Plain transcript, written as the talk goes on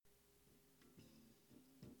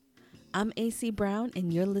I'm AC Brown,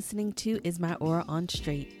 and you're listening to Is My Aura On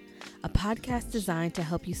Straight, a podcast designed to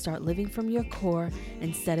help you start living from your core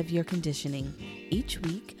instead of your conditioning. Each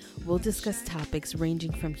week, we'll discuss topics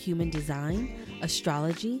ranging from human design,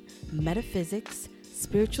 astrology, metaphysics,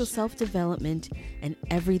 spiritual self-development, and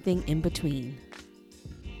everything in between.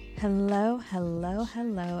 Hello,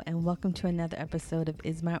 and welcome to another episode of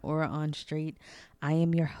Is My Aura On Straight. I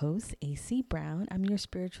am your host, AC Brown. I'm your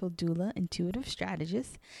spiritual doula, intuitive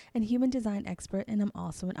strategist, and human design expert, and I'm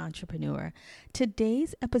also an entrepreneur.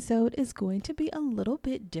 Today's episode is going to be a little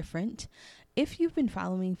bit different. If you've been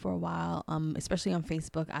following me for a while, especially on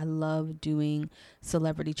Facebook, I love doing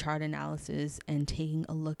celebrity chart analysis and taking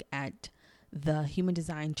a look at the human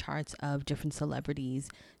design charts of different celebrities.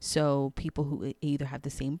 So people who either have the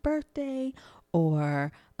same birthday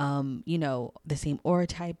or, the same aura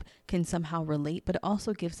type can somehow relate, but it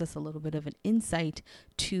also gives us a little bit of an insight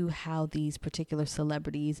to how these particular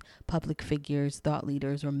celebrities, public figures, thought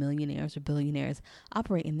leaders, or millionaires or billionaires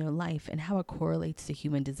operate in their life and how it correlates to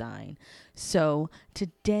human design. So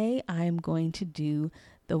today I am going to do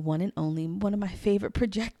the one and only, one of my favorite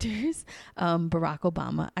projectors, Barack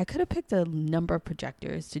Obama. I could have picked a number of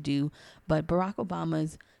projectors to do, but Barack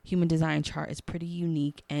Obama's human design chart is pretty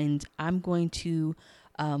unique, and I'm going to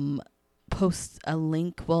post a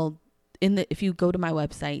link. Well, if you go to my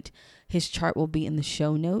website, his chart will be in the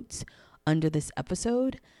show notes under this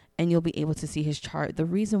episode, and you'll be able to see his chart. The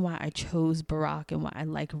reason why I chose Barack and why I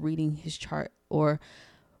like reading his chart or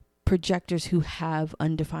projectors who have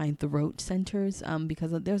undefined throat centers,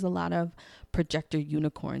 because there's a lot of projector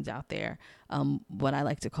unicorns out there, what I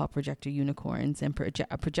like to call projector unicorns. And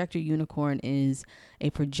a projector unicorn is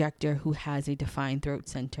a projector who has a defined throat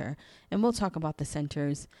center. And we'll talk about the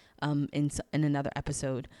centers in another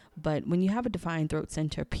episode. But when you have a defined throat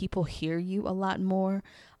center, people hear you a lot more.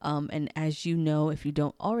 And as you know, if you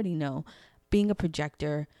don't already know, being a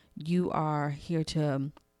projector, you are here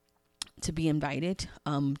to be invited,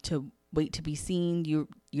 to wait to be seen. You're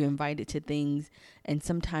invited to things, and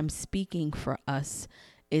sometimes speaking for us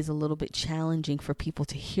is a little bit challenging for people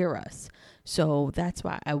to hear us. So that's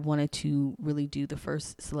why I wanted to really do the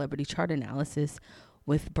first celebrity chart analysis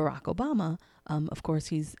with Barack Obama. Of course,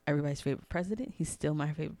 he's everybody's favorite president. He's still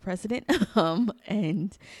my favorite president.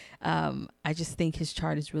 And I just think his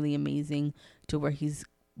chart is really amazing to where he's,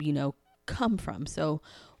 come from. So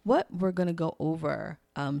what we're going to go over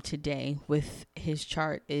today with his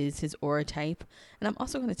chart is his aura type. And I'm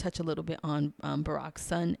also going to touch a little bit on Barack's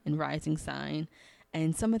sun and rising sign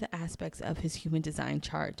and some of the aspects of his human design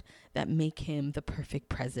chart that make him the perfect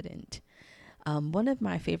president. One of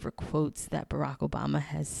my favorite quotes that Barack Obama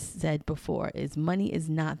has said before is, "Money is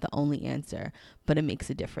not the only answer, but it makes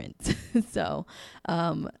a difference." So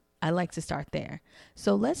I like to start there.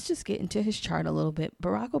 So let's just get into his chart a little bit.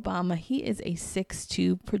 Barack Obama, he is a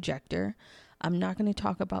 6'2" projector. I'm not going to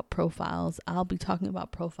talk about profiles. I'll be talking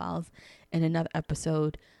about profiles in another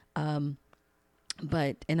episode. And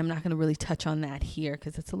I'm not going to really touch on that here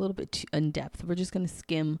because it's a little bit too in depth. We're just going to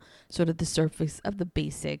skim sort of the surface of the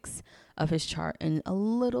basics of his chart and a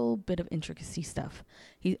little bit of intricacy stuff.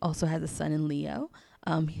 He also has a sun in Leo.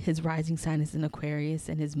 His rising sign is in Aquarius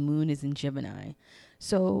and his moon is in Gemini.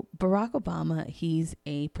 So Barack Obama, he's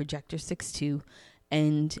a projector 6'2".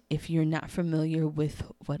 And if you're not familiar with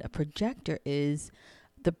what a projector is,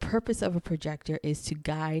 the purpose of a projector is to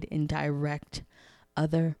guide and direct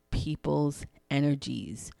other people's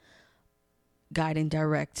energies. Guide and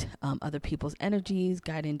direct other people's energies,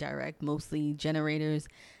 guide and direct mostly generators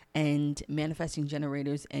and manifesting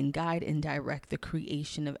generators, and guide and direct the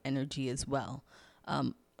creation of energy as well.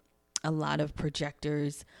 A lot of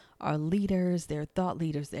projectors are leaders, they're thought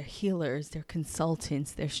leaders, they're healers, they're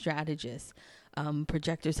consultants, they're strategists.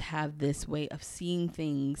 Projectors have this way of seeing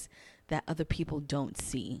things that other people don't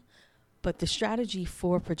see. But the strategy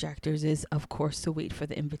for projectors is, of course, to wait for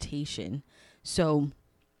the invitation. So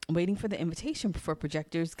waiting for the invitation for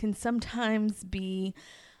projectors can sometimes be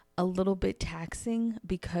a little bit taxing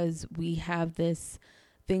because we have this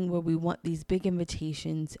thing where we want these big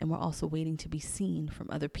invitations and we're also waiting to be seen from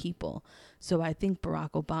other people. So I think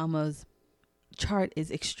Barack Obama's chart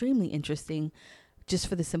is extremely interesting just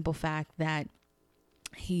for the simple fact that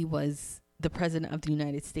he was the president of the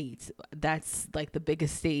United States. That's like the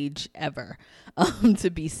biggest stage ever to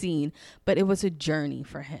be seen, but it was a journey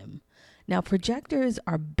for him. Now, projectors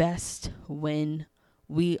are best when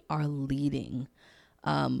we are leading.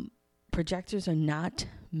 Projectors are not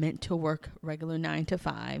meant to work regular 9 to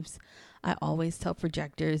 5s. I always tell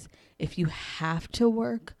projectors, if you have to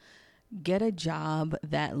work, get a job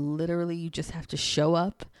that literally you just have to show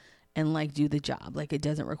up and like do the job. Like it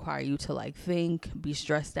doesn't require you to like think, be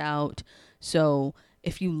stressed out. So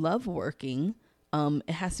if you love working,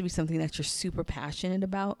 it has to be something that you're super passionate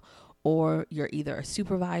about, or you're either a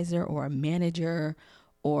supervisor or a manager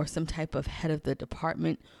or some type of head of the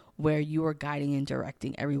department where you are guiding and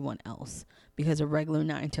directing everyone else, because a regular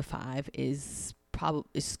 9 to 5 is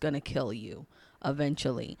going to kill you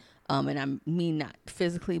eventually. And I mean not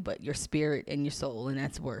physically, but your spirit and your soul, and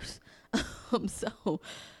that's worse. So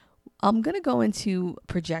I'm going to go into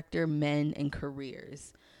projector men and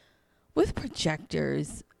careers. With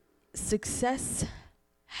projectors, success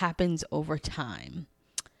happens over time.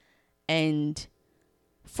 And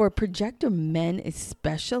for projector men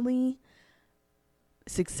especially,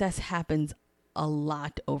 success happens a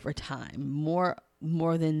lot over time, more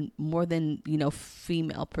than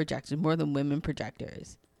female projectors, more than women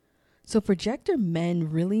projectors. So projector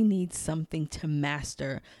men really need something to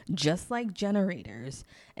master, just like generators.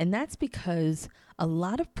 And that's because a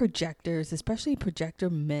lot of projectors, especially projector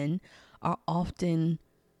men, are often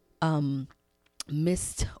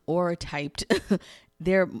missed or typed.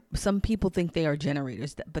 Some people think they are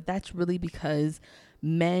generators, but that's really because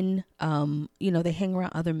men, they hang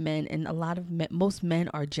around other men, and most men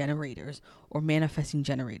are generators or manifesting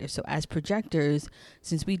generators. So as projectors,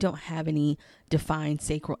 since we don't have any defined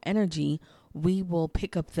sacral energy, we will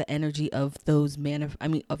pick up the energy of those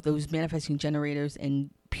manifesting generators and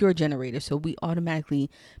pure generators. So we automatically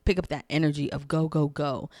pick up that energy of go, go,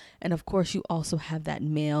 go. And of course, you also have that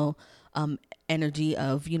male energy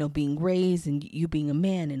of, being raised and you being a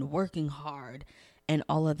man and working hard and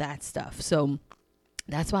all of that stuff. So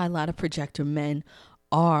that's why a lot of projector men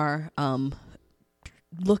are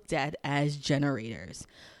looked at as generators.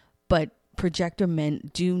 But projector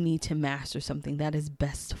men do need to master something that is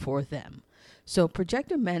best for them. So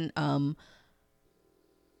projector men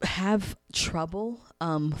have trouble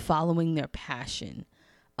following their passion.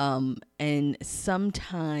 And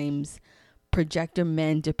sometimes projector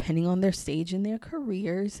men, depending on their stage in their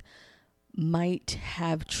careers, might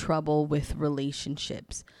have trouble with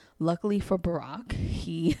relationships. Luckily for Barack,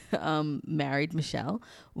 he married Michelle,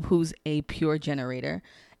 who's a pure generator.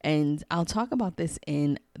 And I'll talk about this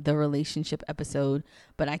in the relationship episode,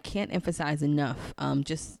 but I can't emphasize enough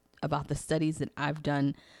just about the studies that I've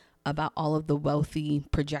done about all of the wealthy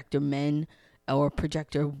projector men or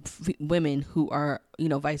projector women who are,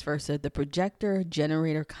 vice versa. The projector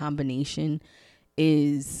generator combination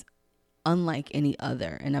is unlike any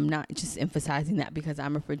other. And I'm not just emphasizing that because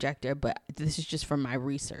I'm a projector, but this is just from my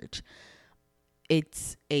research.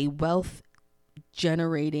 It's a wealth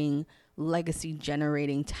generating, legacy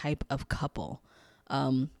generating type of couple.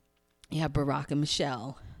 You have Barack and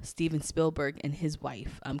Michelle, Steven Spielberg and his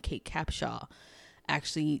wife, Kate Capshaw.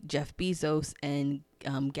 Actually, Jeff Bezos and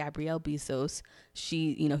Gabrielle Bezos,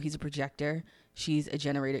 he's a projector. She's a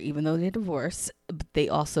generator. Even though they're divorced, they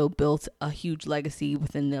also built a huge legacy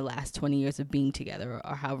within their last 20 years of being together,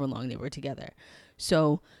 or however long they were together.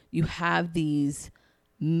 So you have these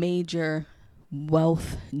major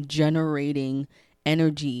wealth generating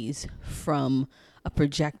energies from a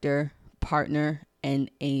projector partner and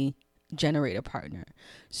a generator partner.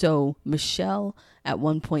 So Michelle at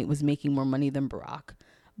one point was making more money than Barack,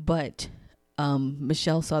 but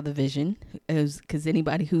Michelle saw the vision, because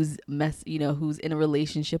anybody who's who's in a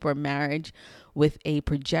relationship or marriage with a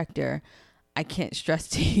projector, I can't stress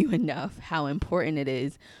to you enough how important it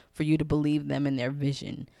is for you to believe them in their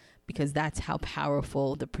vision, because that's how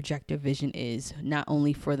powerful the projector vision is, not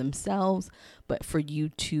only for themselves, but for you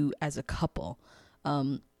two as a couple.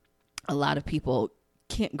 A lot of people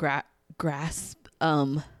can't grasp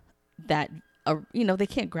that, they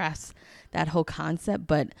can't grasp that whole concept,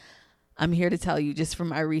 but I'm here to tell you, just from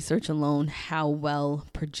my research alone, how well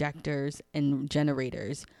projectors and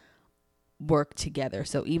generators work together.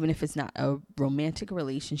 So even if it's not a romantic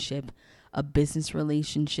relationship, a business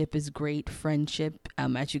relationship is great, friendship,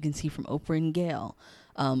 as you can see from Oprah and Gail,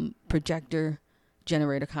 projector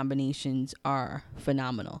generator combinations are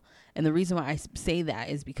phenomenal. And the reason why I say that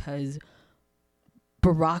is because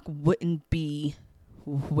Barack wouldn't be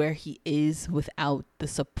where he is without the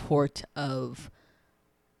support of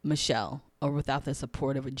Michelle, or without the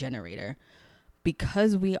support of a generator.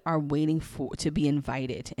 Because we are waiting to be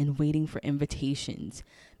invited and waiting for invitations,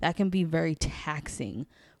 that can be very taxing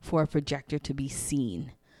for a projector to be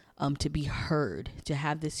seen, to be heard, to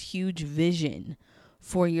have this huge vision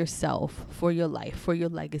for yourself, for your life, for your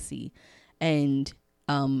legacy, and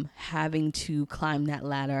having to climb that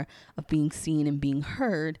ladder of being seen and being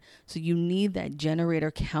heard. So you need that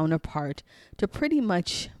generator counterpart to pretty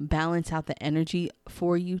much balance out the energy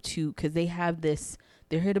for you because they have this,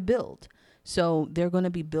 they're here to build. So they're going to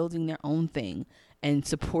be building their own thing and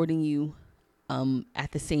supporting you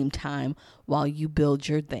at the same time while you build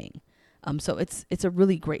your thing. So it's a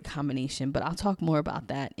really great combination, but I'll talk more about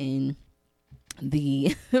that in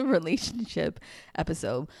the relationship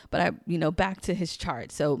episode. But back to his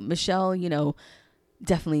chart. So Michelle,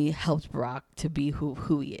 definitely helped Barack to be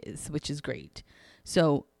who he is, which is great.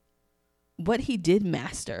 So what he did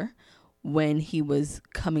master when he was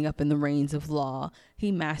coming up in the reins of law,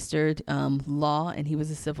 he mastered law, and he was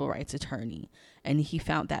a civil rights attorney. And he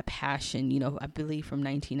found that passion, I believe from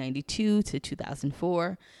 1992 to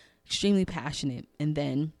 2004, extremely passionate. And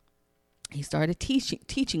then he started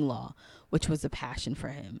teaching law, which was a passion for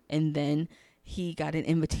him. And then he got an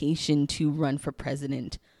invitation to run for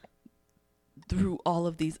president through all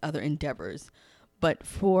of these other endeavors. But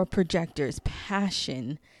for projectors,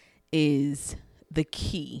 passion is the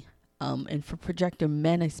key. And for projector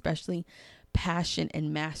men especially, passion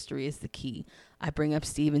and mastery is the key. I bring up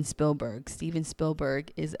Steven Spielberg. Steven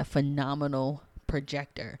Spielberg is a phenomenal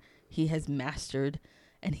projector. He has mastered,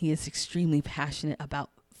 and he is extremely passionate about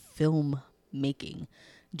film making.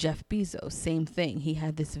 Jeff Bezos, same thing. He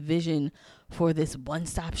had this vision for this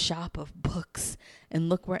one-stop shop of books, and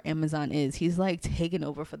look where Amazon is. He's like taking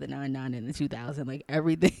over for the 99 and the 2000, like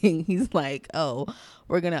everything. He's like, oh,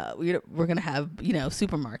 we're gonna have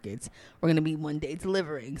supermarkets. We're gonna be one day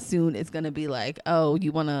delivering. Soon it's gonna be like, oh,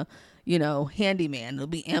 you wanna handyman. It'll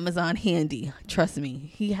be Amazon Handy. Trust me,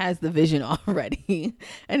 he has the vision already,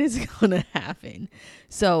 and it's gonna happen.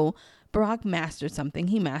 So Barack mastered something.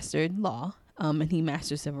 He mastered law. And he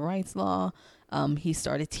mastered civil rights law. He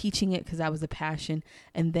started teaching it because that was a passion.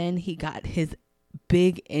 And then he got his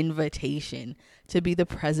big invitation to be the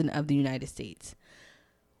president of the United States.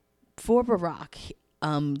 For Barack,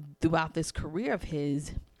 throughout this career of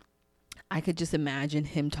his, I could just imagine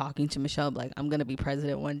him talking to Michelle like, I'm going to be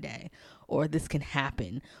president one day, or this can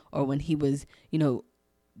happen. Or when he was,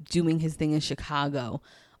 doing his thing in Chicago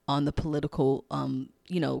on the political,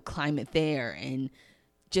 climate there, and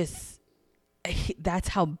just... that's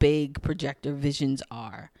how big projector visions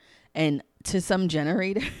are. And to some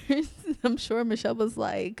generators, I'm sure Michelle was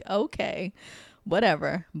like, okay,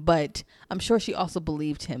 whatever. But I'm sure she also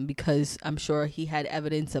believed him, because I'm sure he had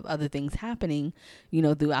evidence of other things happening,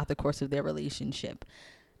 throughout the course of their relationship.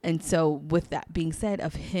 And so with that being said,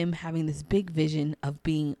 of him having this big vision of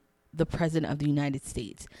being the president of the United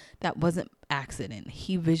States, that wasn't accident.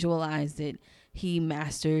 He visualized it. He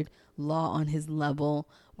mastered law on his level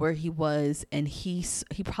where he was, and he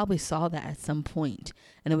probably saw that at some point,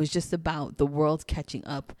 and it was just about the world catching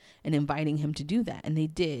up and inviting him to do that, and they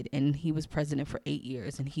did. And he was president for 8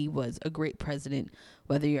 years, and he was a great president,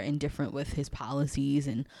 whether you're indifferent with his policies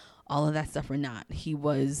and all of that stuff or not. He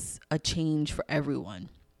was a change for everyone.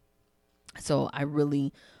 So I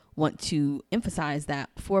really want to emphasize that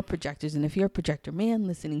for projectors. And if you're a projector man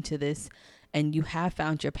listening to this and you have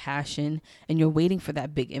found your passion and you're waiting for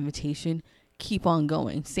that big invitation, keep on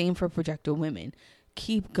going. Same for projector women.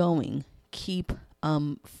 Keep going. Keep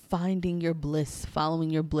finding your bliss,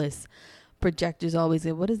 following your bliss. Projectors always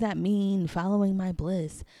say, what does that mean, following my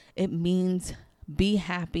bliss? It means be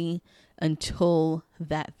happy until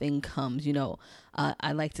that thing comes.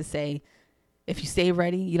 I like to say, if you stay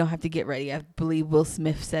ready, you don't have to get ready. I believe Will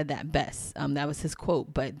Smith said that best. That was his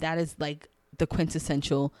quote, but that is like the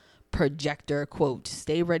quintessential projector quote.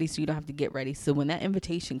 Stay ready so you don't have to get ready. So when that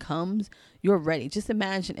invitation comes, you're ready. Just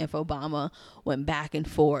imagine if Obama went back and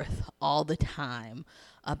forth all the time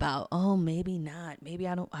about, oh, maybe not. Maybe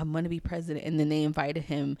I'm going to be president. And then they invited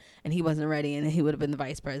him and he wasn't ready, and then he would have been the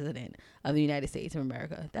vice president of the United States of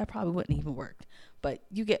America. That probably wouldn't even work. But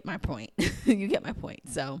you get my point. You get my point.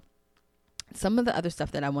 So some of the other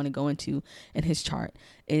stuff that I want to go into in his chart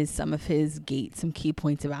is some of his gates, some key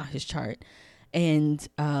points about his chart. And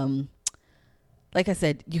like I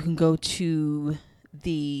said, you can go to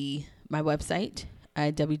my website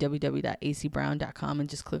at www.acbrown.com and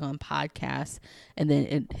just click on podcasts, and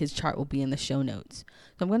then his chart will be in the show notes.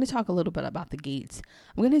 So I'm going to talk a little bit about the gates.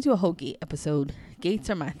 I'm going to do a whole gate episode. Gates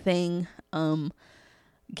are my thing.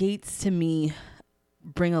 Gates to me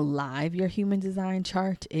bring alive your human design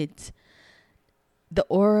chart. It's the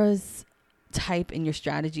auras type in your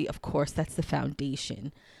strategy. Of course, that's the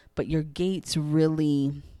foundation. But your gates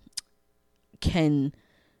really can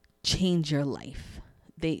change your life.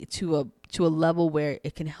 To a level where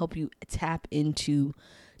it can help you tap into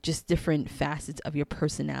just different facets of your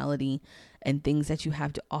personality and things that you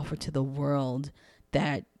have to offer to the world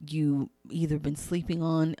that you either been sleeping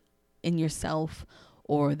on in yourself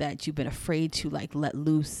or that you've been afraid to like let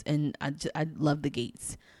loose. And I love the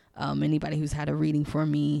gates. Anybody who's had a reading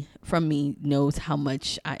from me knows how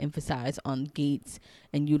much I emphasize on gates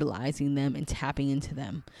and utilizing them and tapping into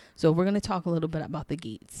them. So we're going to talk a little bit about the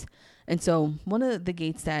gates. And so one of the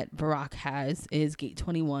gates that Barak has is gate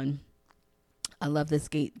 21. I love this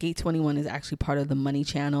gate. Gate 21 is actually part of the money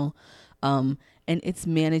channel, and it's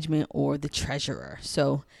management or the treasurer.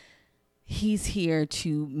 So he's here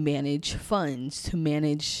to manage funds, to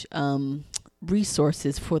manage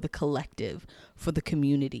resources for the collective, for the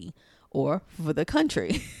community, or for the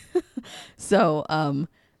country. So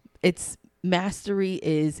its mastery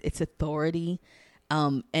is its authority,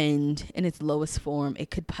 and in its lowest form,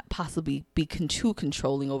 it could possibly be too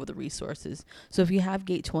controlling over the resources. So if you have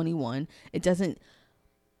gate 21, it doesn't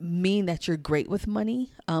mean that you're great with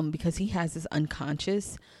money, because he has this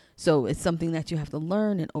unconscious. So it's something that you have to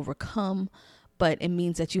learn and overcome, but it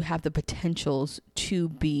means that you have the potentials to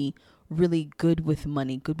be really good with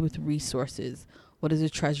money, good with resources. What does a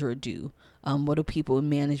treasurer do? What do people in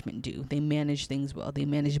management do? They manage things well. They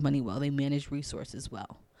manage money well. They manage resources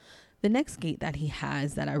well. The next gate that he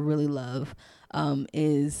has that I really love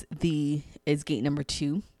is gate number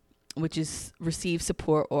 2, which is receive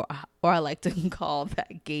support, or I like to call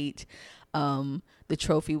that gate the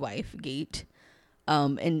trophy wife gate.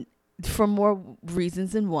 And for more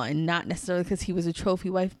reasons than one, not necessarily because he was a trophy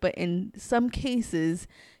wife, but in some cases,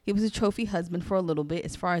 he was a trophy husband for a little bit,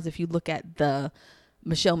 as far as if you look at the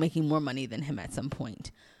Michelle making more money than him at some point.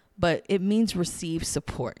 But it means receive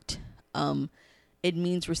support. It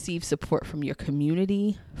means receive support from your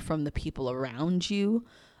community, from the people around you,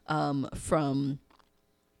 from,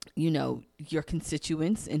 your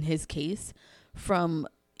constituents in his case, from,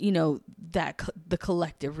 the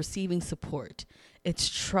collective, receiving support. It's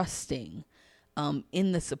trusting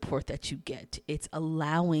in the support that you get. It's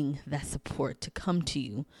allowing that support to come to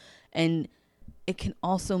you. And it can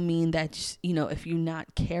also mean that, if you're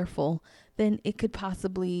not careful, then you could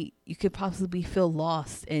possibly feel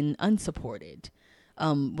lost and unsupported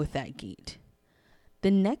with that gate.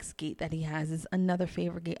 The next gate that he has is another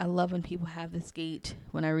favorite gate. I love when people have this gate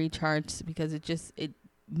when I read charts, because it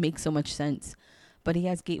makes so much sense. But he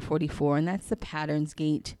has gate 44, and that's the patterns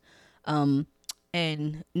gate.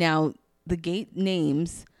 And now the gate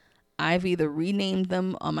names, I've either renamed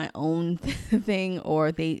them on my own thing,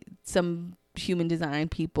 or some human design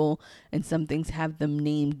people and some things have them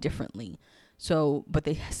named differently. So, but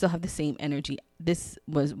they still have the same energy. This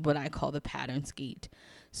was what I call the patterns gate.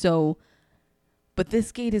 So, but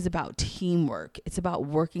this gate is about teamwork. It's about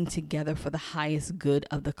working together for the highest good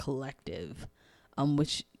of the collective,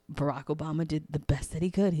 which Barack Obama did the best that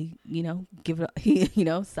he could. He,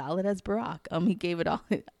 solid as Barack. He gave it all.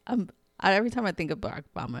 Every time I think of Barack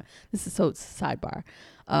Obama, this is so sidebar.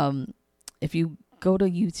 If you go to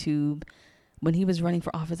YouTube, when he was running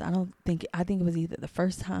for office, I think it was either the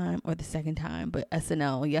first time or the second time, but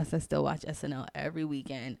SNL, yes, I still watch SNL every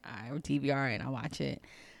weekend. I DVR and I watch it.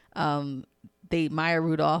 Maya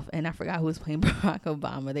Rudolph, and I forgot who was playing Barack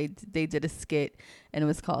Obama. They did a skit, and it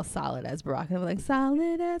was called Solid as Barack. And it was like,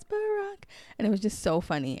 Solid as Barack. And it was just so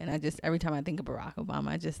funny. And every time I think of Barack Obama,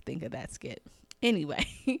 I just think of that skit. Anyway,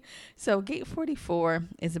 so gate 44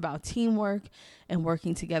 is about teamwork and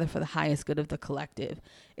working together for the highest good of the collective.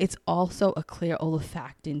 It's also a clear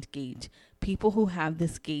olfactant gate. People who have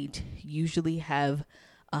this gate usually have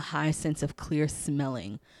a high sense of clear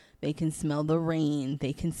smelling. They can smell the rain.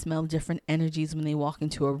 They can smell different energies when they walk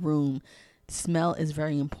into a room. Smell is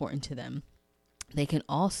very important to them. They can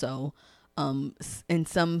also, in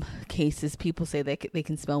some cases, people say they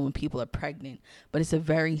can smell when people are pregnant, but it's a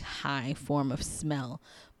very high form of smell.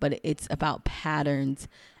 But it's about patterns,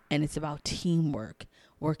 and it's about teamwork,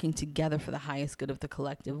 working together for the highest good of the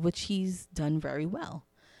collective, which he's done very well.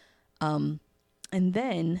 And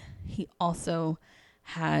then he also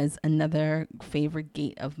has another favorite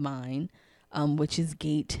gate of mine, which is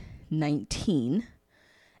gate 19.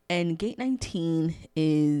 And gate 19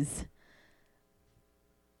 is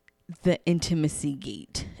the intimacy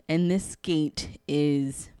gate. And this gate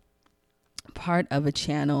is part of a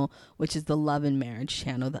channel, which is the love and marriage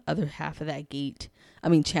channel. The other half of that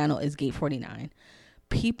channel is gate 49.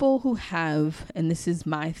 People who have, and this is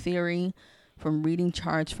my theory from reading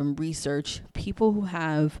charts, from research, people who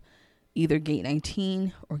have either gate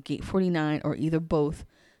 19 or gate 49 or either both,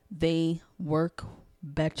 they work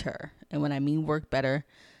better. And when I mean work better,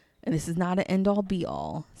 and this is not an end all be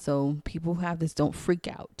all. So people who have this, don't freak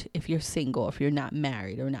out if you're single, if you're not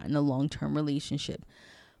married or not in a long-term relationship.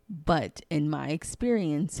 But in my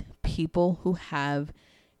experience, people who have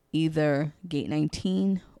either gate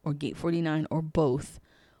 19 or gate 49 or both,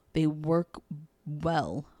 they work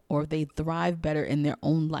well, or they thrive better in their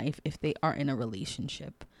own life if they are in a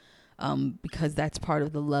relationship. because that's part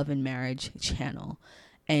of the Love and Marriage channel.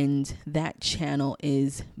 And that channel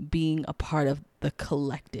is being a part of the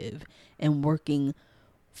collective and working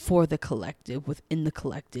for the collective, within the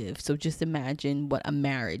collective. So just imagine what a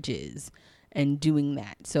marriage is and doing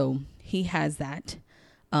that. So he has that.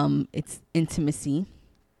 It's intimacy.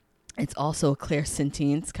 It's also a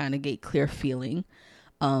clairsentience, kind of get clear feeling.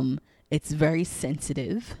 It's very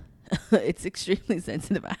sensitive. It's extremely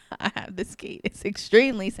sensitive. I have this gate. It's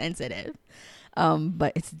extremely sensitive.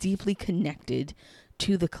 But it's deeply connected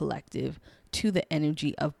to the collective, to the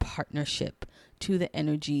energy of partnership, to the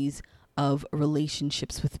energies of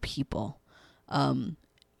relationships with people.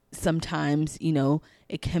 Sometimes,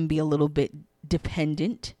 it can be a little bit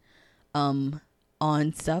dependent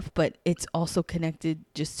on stuff, but it's also connected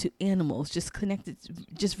just to animals, just connected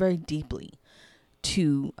just very deeply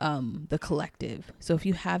to the collective. So if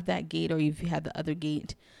you have that gate, or if you have the other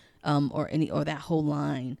gate, or that whole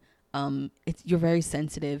line, you're very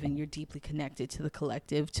sensitive and you're deeply connected to the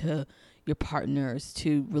collective, to your partners,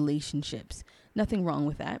 to relationships. Nothing wrong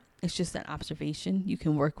with that. It's just an observation. You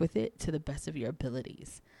can work with it to the best of your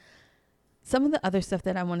abilities. Some of the other stuff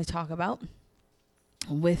that I want to talk about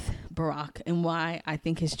with Barack and why I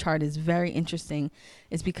think his chart is very interesting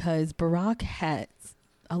is because Barack has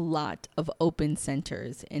a lot of open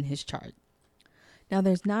centers in his chart. Now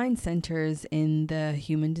there's 9 centers in the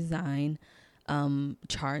human design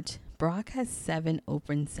chart. Barack has 7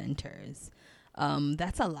 open centers.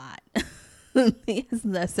 That's a lot. He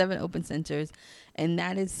has 7 open centers, and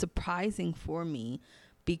that is surprising for me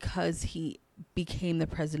because he became the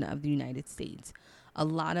president of the United States. A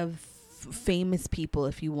lot of famous people,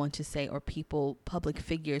 if you want to say, or people, public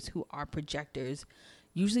figures who are projectors,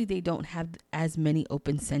 usually they don't have as many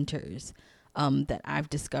open centers that I've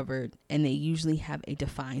discovered, and they usually have a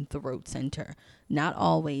defined throat center. Not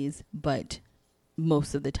always, but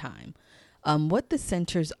most of the time. What the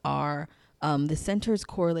centers are, the centers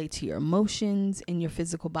correlate to your emotions in your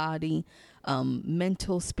physical body,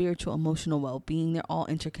 mental, spiritual, emotional well-being. They're all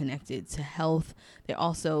interconnected to health. They're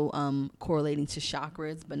also correlating to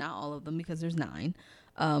chakras, but not all of them because there's 9.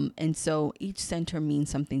 And so each center means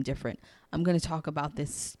something different. I'm going to talk about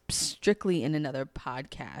this strictly in another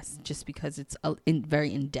podcast just because it's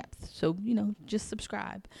very in depth. So, just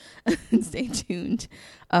subscribe and stay tuned.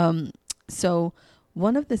 So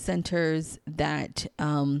one of the centers that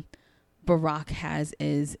Barack has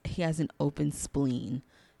is he has an open spleen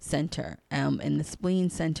center. And the spleen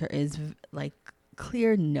center is like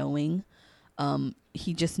clear knowing.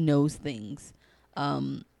 He just knows things.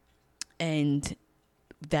 And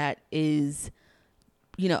that is,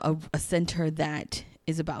 a center that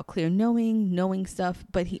is about clear knowing stuff.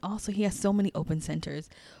 But he has so many open centers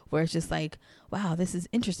where it's just like, wow, this is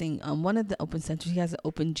interesting. One of the open centers, he has an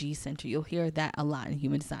open G center. You'll hear that a lot in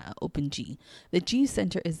human design, open G. The G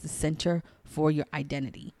center is the center for your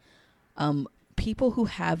identity. People who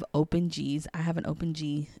have open Gs, I have an open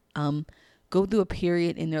G, go through a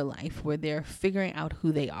period in their life where they're figuring out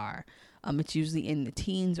who they are. It's usually in the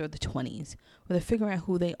teens or the 20s where they're figuring out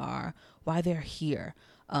who they are, why they're here.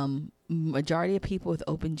 Majority of people with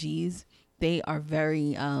open Gs, they are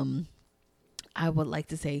very, I would like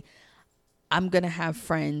to say, I'm going to have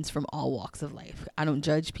friends from all walks of life. I don't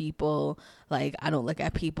judge people. Like, I don't look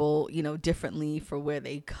at people, differently for where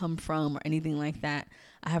they come from or anything like that.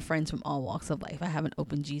 I have friends from all walks of life. I have an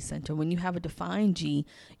open G center. When you have a defined G,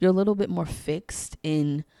 you're a little bit more fixed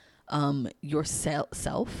in your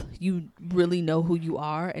self. You really know who you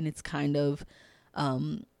are, and it's kind of,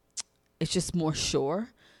 it's just more sure.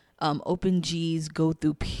 Open Gs go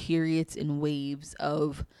through periods and waves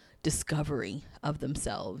of discovery of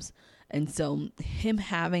themselves. And so him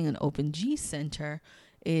having an open G center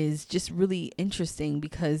is just really interesting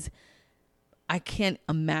because I can't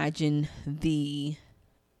imagine the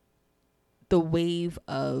wave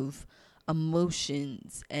of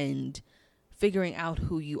emotions and figuring out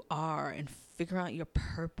who you are and figuring out your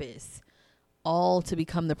purpose, all to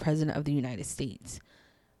become the president of the United States.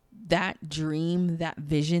 That dream, that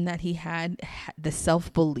vision that he had, the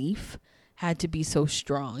self-belief had to be so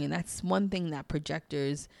strong. And that's one thing that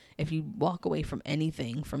projectors, if you walk away from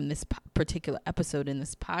anything from this particular episode in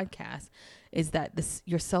this podcast, is that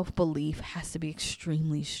your self-belief has to be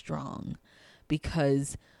extremely strong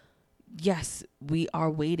because yes, we are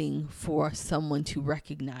waiting for someone to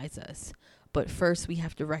recognize us. But first we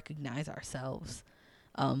have to recognize ourselves.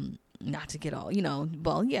 Not to get all,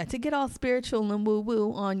 to get all spiritual and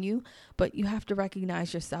woo-woo on you, but you have to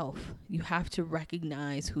recognize yourself. You have to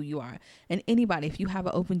recognize who you are. And anybody, if you have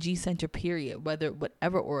an open G center period,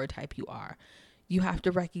 whatever aura type you are, you have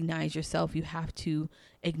to recognize yourself. You have to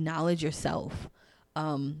acknowledge yourself.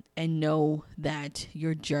 and know that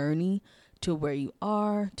your journey to where you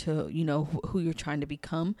are, to, who you're trying to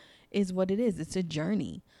become is what it is. It's a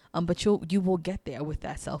journey. But you will get there with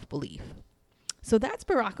that self-belief. So that's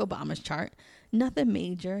Barack Obama's chart. Nothing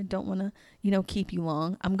major. Don't want to, keep you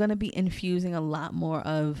long. I'm going to be infusing a lot more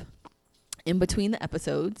of in between the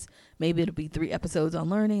episodes. Maybe it'll be 3 episodes on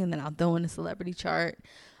learning, and then I'll throw in a celebrity chart.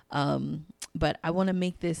 But I want to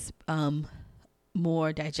make this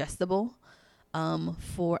more digestible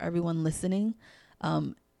for everyone listening.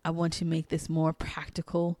 I want to make this more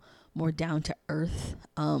practical, more down to earth,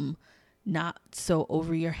 not so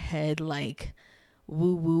over your head like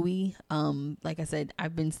woo-wooey. Like I said,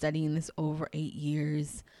 I've been studying this over 8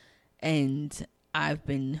 years, and I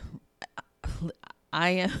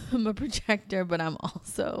am a projector, but I'm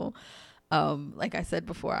also, like I said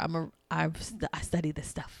before, I study this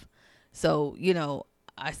stuff. So,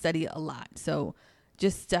 I study a lot. So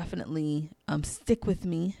just definitely, stick with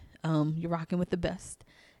me. You're rocking with the best,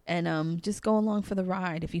 and, just go along for the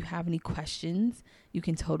ride. If you have any questions, you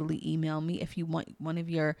can totally email me. If you want one of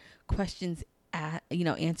your questions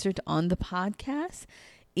answered on the podcast,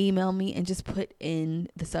 email me and just put in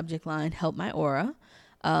the subject line, help my aura.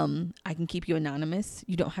 I can keep you anonymous.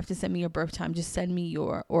 You don't have to send me your birth time. Just send me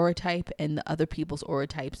your aura type and the other people's aura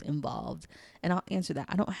types involved, and I'll answer that.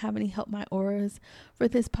 I don't have any help my auras for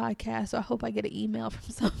this podcast, so I hope I get an email from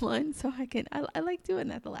someone so I like doing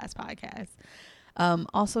that the last podcast.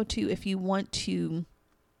 Also too, if you want to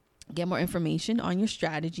get more information on your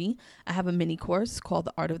strategy, I have a mini course called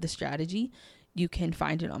The Art of the Strategy. You can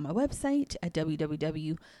find it on my website at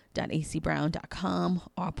www.acbrown.com,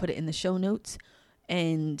 or I'll put it in the show notes,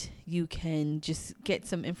 and you can just get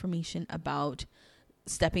some information about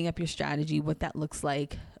stepping up your strategy, what that looks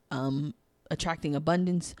like, attracting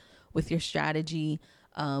abundance with your strategy,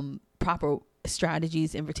 proper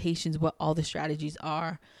strategies, invitations, what all the strategies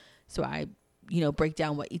are. So I break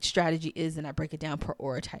down what each strategy is, and I break it down per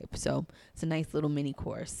aura type. So it's a nice little mini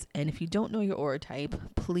course. And if you don't know your aura type,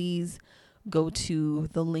 please go to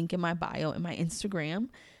the link in my bio in my Instagram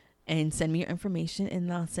and send me your information,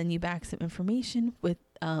 and I'll send you back some information with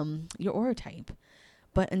your aura type.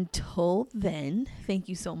 But until then, thank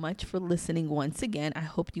you so much for listening once again. I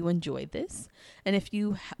hope you enjoyed this. And if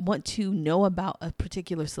you want to know about a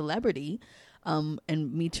particular celebrity and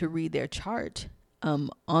me to read their chart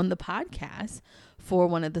on the podcast for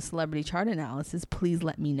one of the celebrity chart analysis, please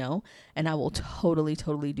let me know, and I will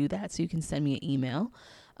totally do that. So you can send me an email.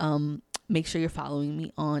 Make sure you're following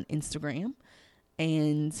me on Instagram,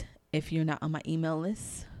 and if you're not on my email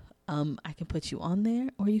list, I can put you on there,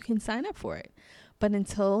 or you can sign up for it. But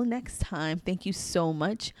until next time, thank you so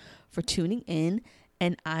much for tuning in,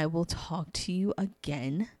 and I will talk to you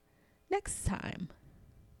again next time.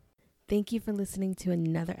 Thank you for listening to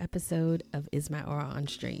another episode of Is My Aura on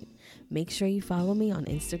Straight. Make sure you follow me on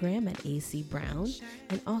Instagram at AC Brown,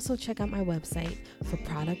 and also check out my website for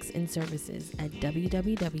products and services at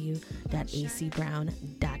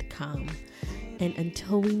www.acbrown.com. And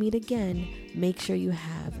until we meet again, make sure you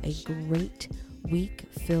have a great week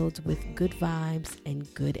filled with good vibes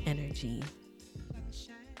and good energy.